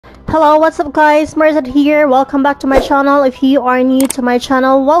Hello, what's up guys, Marzad here. Welcome back to my channel. If you are new to my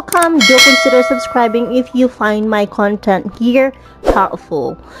channel, welcome. Do consider subscribing if you find my content here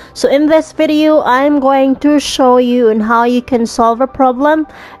helpful. So in this video, I'm going to show you on how you can solve a problem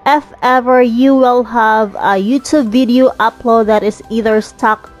if ever you will have a YouTube video upload that is either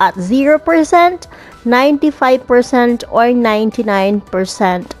stuck at 0%, 95% or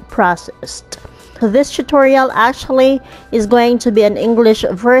 99% processed. So this tutorial actually is going to be an English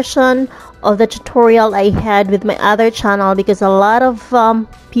version of the tutorial I had with my other channel, because a lot of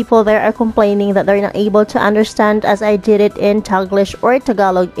people there are complaining that they're not able to understand as I did it in Taglish or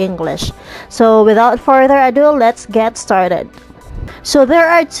Tagalog English. So without further ado, let's get started. So there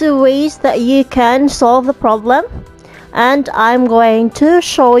are two ways that you can solve the problem, and I'm going to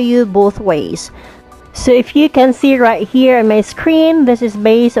show you both ways. So if you can see right here on my screen, this is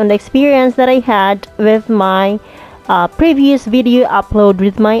based on the experience that I had with my previous video upload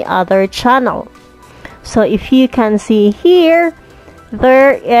with my other channel. So if you can see here,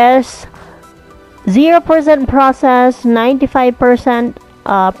 there is 0% processed, 95%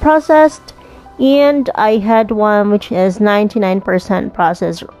 processed, and I had one which is 99%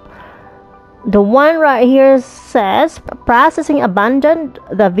 processed. The one right here says processing abandoned,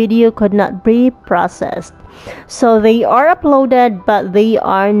 the video could not be processed. So they are uploaded, but they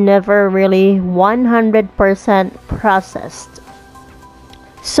are never really 100% processed.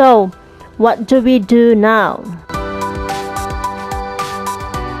 So what do we do now?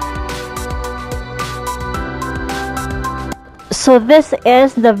 So this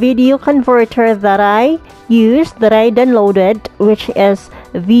is the video converter that I used, that I downloaded, which is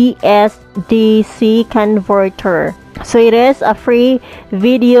VSDC converter. So it is a free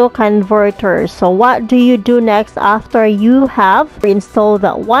video converter. So what do you do next after you have installed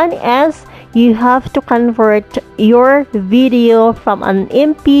that one? Is you have to convert your video from an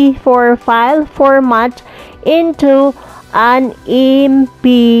MP4 file format into an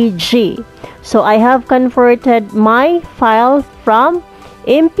MPG. So I have converted my file from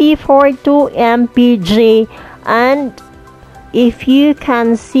MP4 to MPG, and if you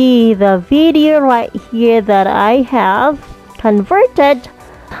can see the video right here that I have converted,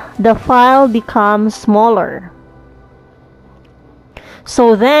 the file becomes smaller.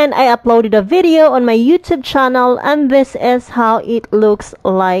 So then I uploaded a video on my YouTube channel, and this is how it looks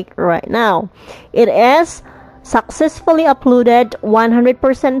like right now. It is successfully uploaded,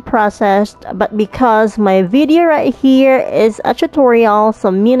 100% processed, but because my video right here is a tutorial, so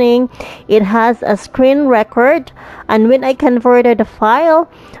meaning it has a screen record, and when I converted the file,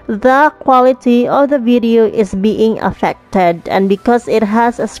 the quality of the video is being affected, and because it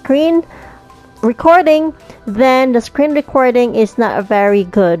has a screen recording, then the screen recording is not very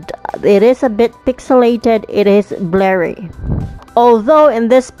good. It is a bit pixelated, it is blurry. Although in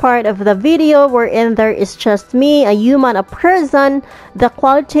this part of the video wherein there is just me, a human, a person, the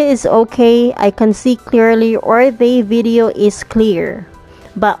quality is okay, I can see clearly, or the video is clear.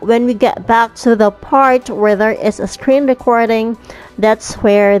 But when we get back to the part where there is a screen recording, that's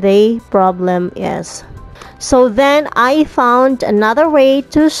where the problem is. So then I found another way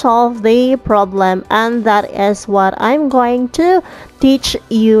to solve the problem, and that is what I'm going to teach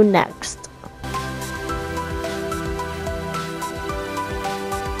you next.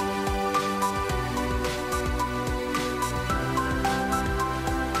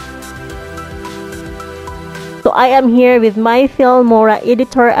 So I am here with my Filmora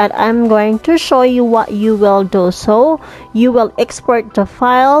editor, and I'm going to show you what you will do. So you will export the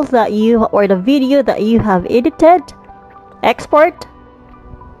file that you, or the video that you have edited, export,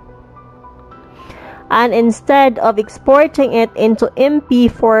 and instead of exporting it into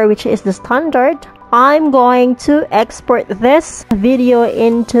MP4, which is the standard, I'm going to export this video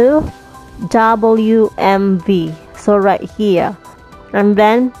into WMV. So right here, and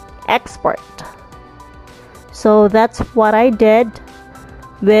then export. So that's what I did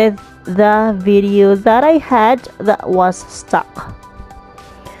with the video that I had that was stuck.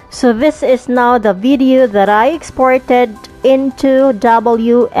 So this is now the video that I exported into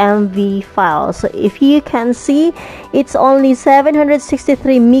WMV file. So if you can see, it's only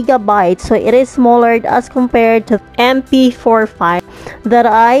 763 megabytes. So it is smaller as compared to MP4 file that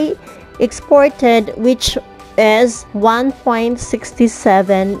I exported, which is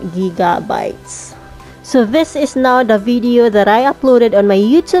 1.67 gigabytes. So this is now the video that I uploaded on my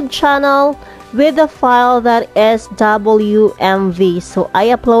YouTube channel with the file that is WMV. So I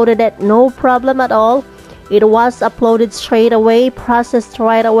uploaded it, no problem at all. It was uploaded straight away, processed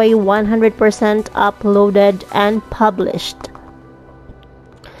right away, 100% uploaded and published.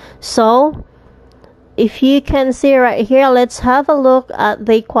 So if you can see right here, let's have a look at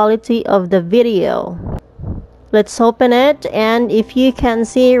the quality of the video. Let's open it, and if you can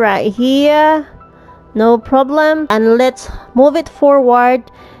see right here, no problem. And let's move it forward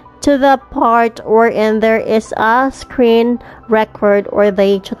to the part wherein there is a screen record or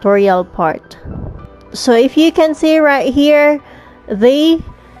the tutorial part. So if you can see right here, the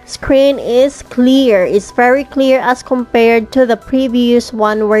screen is clear. It's very clear as compared to the previous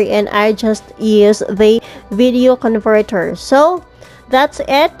one wherein I just used the video converter. So that's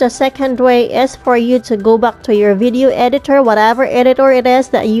it. The second way is for you to go back to your video editor, whatever editor it is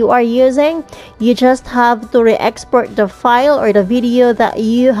that you are using. You just have to re-export the file or the video that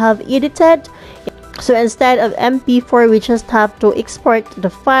you have edited. So instead of MP4, we just have to export the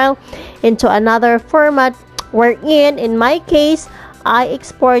file into another format, wherein in my case I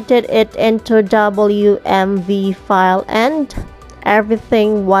exported it into WMV file and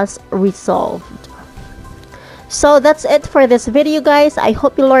everything was resolved. So that's it for this video, guys. I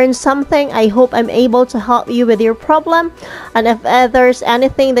hope you learned something. I hope I'm able to help you with your problem. And if there's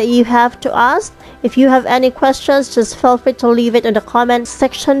anything that you have to ask, if you have any questions, just feel free to leave it in the comment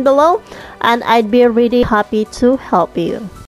section below, and I'd be really happy to help you.